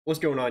What's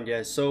going on,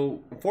 guys?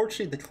 So,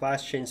 unfortunately, the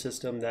class change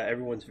system that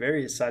everyone's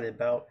very excited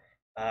about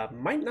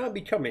might not be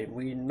coming.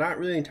 We're not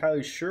really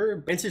entirely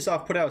sure.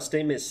 NCSoft put out a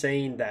statement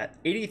saying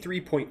that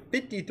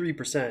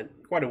 83.53%,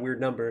 quite a weird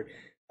number,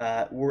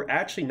 were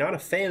actually not a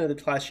fan of the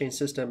class change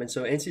system. And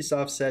so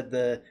NCSoft said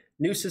the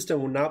new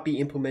system will not be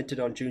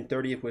implemented on June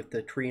 30th with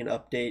the Korean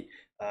update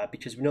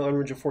because we know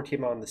Unreal 4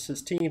 came out on the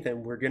 16th,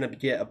 and we're going to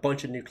get a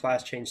bunch of new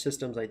class change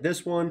systems like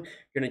this one.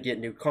 You're going to get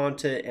new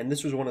content, and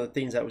this was one of the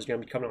things that was going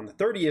to be coming on the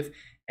 30th.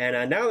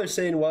 And now they're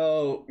saying,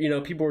 well,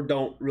 people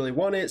don't really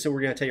want it, so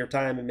we're going to take our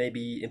time and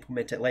maybe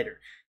implement it later.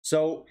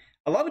 So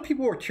a lot of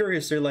people were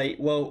curious. They're like,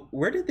 well,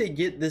 where did they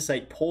get this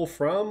like poll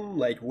from?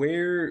 Like,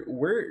 where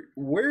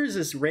is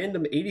this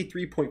random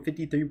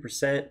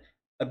 83.53%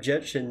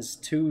 objections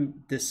to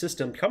this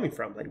system coming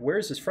from? Like, where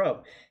is this from?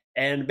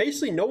 And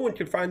basically, no one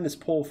could find this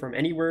poll from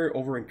anywhere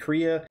over in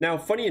Korea. Now,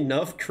 funny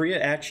enough, Korea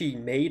actually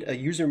made a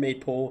user-made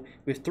poll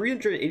with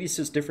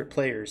 386 different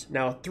players.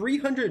 Now,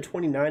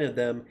 329 of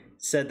them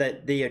said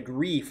that they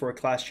agree for a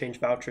class change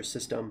voucher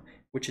system,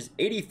 which is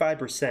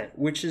 85%,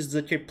 which is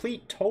the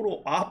complete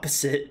total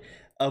opposite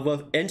of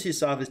what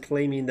NCSoft is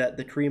claiming that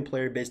the Korean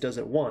player base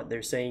doesn't want.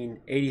 They're saying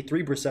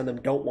 83% of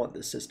them don't want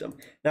this system.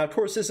 Now, of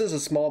course, this is a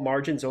small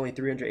margin. It's only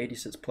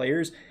 386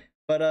 players,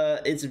 but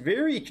it's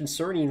very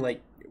concerning,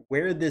 like,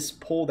 where this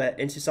poll that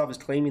NCSoft is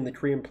claiming the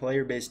Korean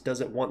player base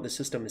doesn't want the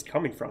system is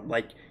coming from.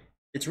 Like,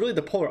 it's really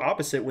the polar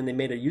opposite when they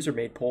made a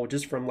user-made poll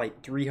just from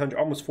like 300,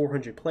 almost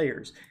 400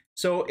 players.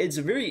 So it's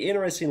very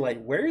interesting,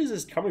 like, where is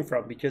this coming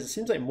from? Because it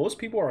seems like most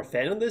people are a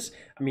fan of this.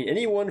 I mean,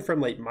 anyone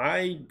from like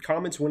my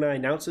comments when I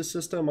announced this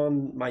system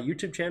on my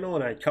YouTube channel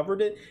and I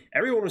covered it,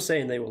 everyone was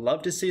saying they would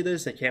love to see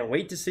this. They can't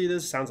wait to see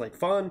this. Sounds like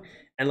fun.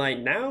 And like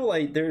now,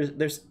 like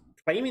there's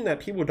claiming that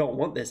people don't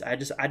want this. I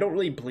don't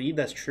really believe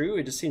that's true.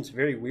 It just seems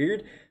very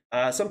weird.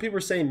 Some people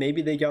are saying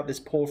maybe they got this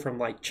poll from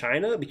like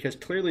China because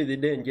clearly they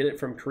didn't get it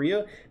from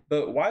Korea.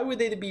 But why would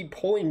they be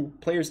polling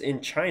players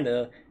in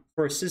China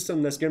for a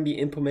system that's going to be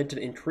implemented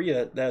in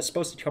Korea that's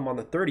supposed to come on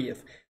the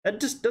 30th? That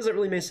just doesn't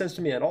really make sense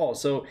to me at all.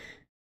 So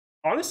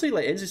honestly,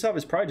 like, NCSoft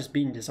is probably just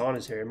being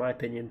dishonest here, in my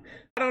opinion.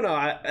 I don't know.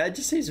 I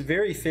just seems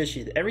very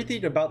fishy.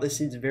 Everything about this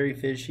seems very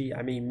fishy.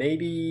 I mean,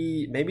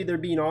 maybe they're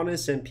being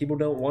honest and people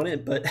don't want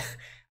it, but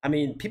I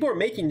mean, people are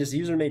making just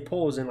user-made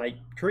polls, and like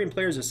Korean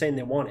players are saying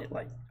they want it.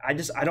 Like, I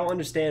don't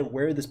understand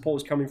where this poll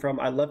is coming from.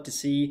 I love to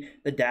see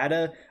the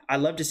data. I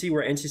love to see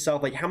where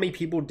NCSoft, like, how many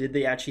people did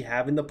they actually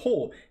have in the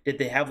poll? Did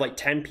they have like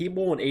 10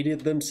 people and 80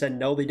 of them said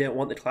no, they didn't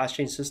want the class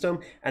change system,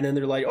 and then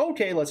they're like,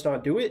 okay, let's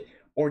not do it?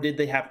 Or did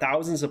they have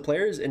thousands of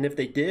players? And if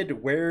they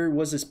did, where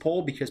was this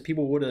poll? Because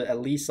people would have at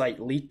least like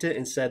leaked it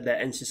and said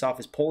that NCSoft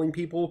is polling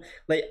people.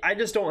 Like, I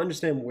just don't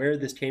understand where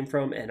this came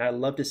from, and I'd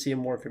love to see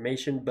more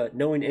information. But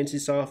knowing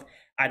NCSoft,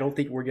 I don't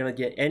think we're gonna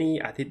get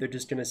any. I think they're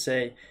just gonna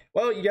say,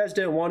 well, you guys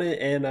didn't want it,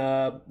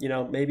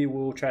 and maybe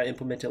we'll try to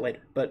implement it later.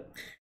 But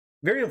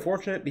very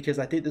unfortunate, because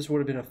I think this would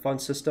have been a fun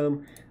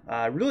system.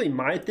 Really,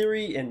 my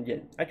theory, and yeah,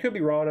 I could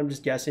be wrong, I'm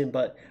just guessing,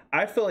 but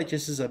I feel like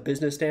this is a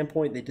business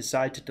standpoint. They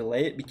decide to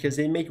delay it because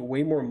they make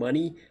way more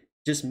money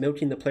just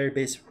milking the player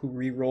base who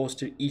re-rolls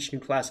to each new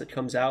class that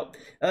comes out.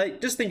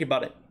 Just think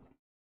about it.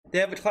 They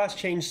have a class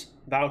change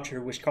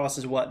voucher, which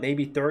costs what,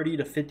 maybe 30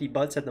 to 50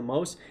 bucks at the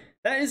most.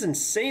 That is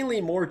insanely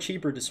more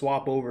cheaper to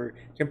swap over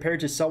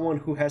compared to someone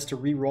who has to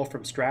re-roll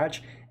from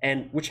scratch,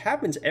 and which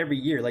happens every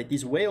year. Like,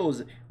 these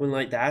whales, when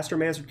like the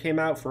Astromancer came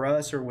out for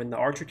us, or when the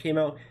Archer came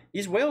out,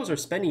 these whales are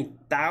spending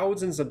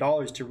thousands of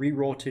dollars to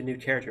re-roll to a new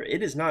character.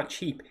 It is not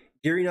cheap.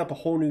 Gearing up a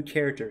whole new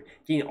character,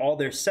 getting all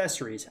their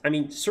accessories. I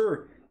mean,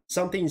 sir,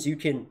 some things you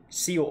can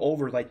seal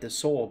over like the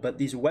soul, but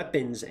these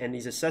weapons and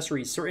these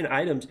accessories, certain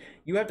items,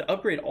 you have to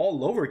upgrade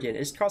all over again.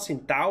 It's costing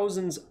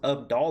thousands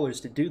of dollars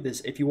to do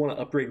this if you want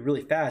to upgrade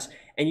really fast.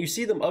 And you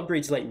see them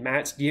upgrade to like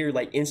max gear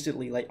like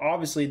instantly. Like,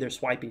 obviously they're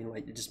swiping,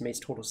 like, it just makes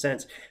total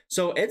sense.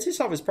 So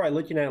NCSoft is probably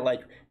looking at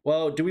like,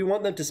 well, do we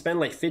want them to spend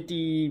like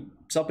 50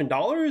 something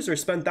dollars or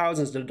spend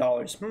thousands of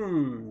dollars?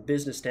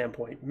 Business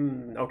standpoint.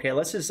 Okay,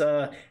 let's just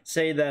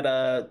say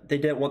that they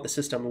didn't want the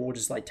system and we'll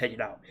just like take it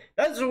out.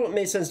 That's what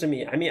made sense to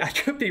me. I mean, I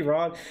could be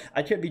wrong.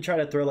 I could be trying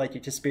to throw like a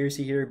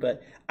conspiracy here,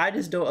 but I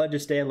just don't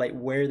understand like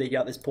where they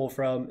got this poll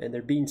from, and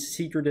they're being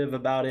secretive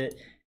about it.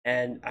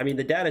 And I mean,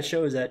 the data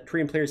shows that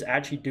Korean players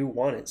actually do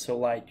want it. So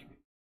like,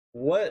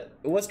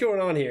 what's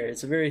going on here?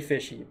 It's very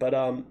fishy. But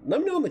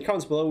let me know in the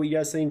comments below what you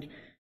guys think.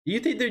 Do you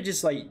think they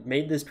just like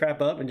made this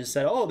crap up and just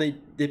said, oh,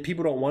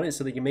 people don't want it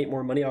so they can make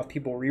more money off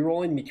people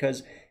re-rolling?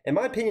 Because in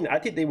my opinion, I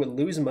think they would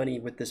lose money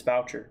with this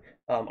voucher.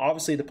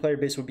 Obviously the player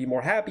base would be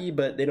more happy,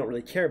 but they don't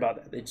really care about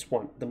that. They just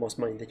want the most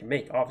money they can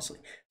make, obviously.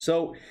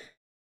 So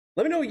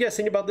let me know what you guys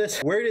think about this.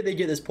 Where did they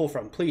get this poll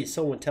from? Please,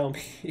 someone tell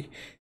me.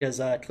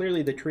 Because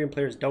clearly the Korean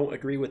players don't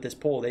agree with this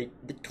poll. They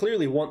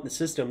clearly want the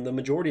system. The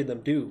majority of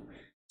them do.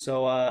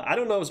 So I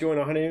don't know what's going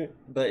on here,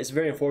 but it's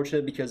very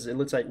unfortunate because it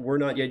looks like we're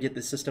not going to get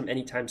the system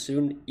anytime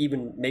soon,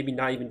 even maybe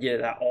not even get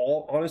it at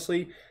all,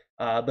 honestly.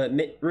 But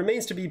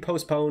remains to be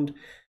postponed.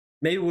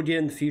 maybe we'll get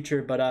in the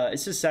future, but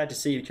it's just sad to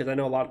see because I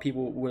know a lot of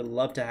people would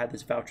love to have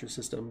this voucher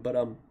system. But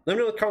let me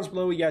know in the comments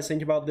below what you guys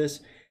think about this,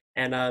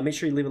 and make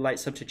sure you leave a like,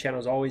 sub to the channel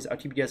as always. I'll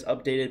keep you guys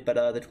updated,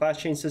 but the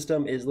class change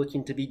system is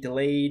looking to be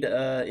delayed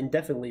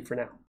indefinitely for now.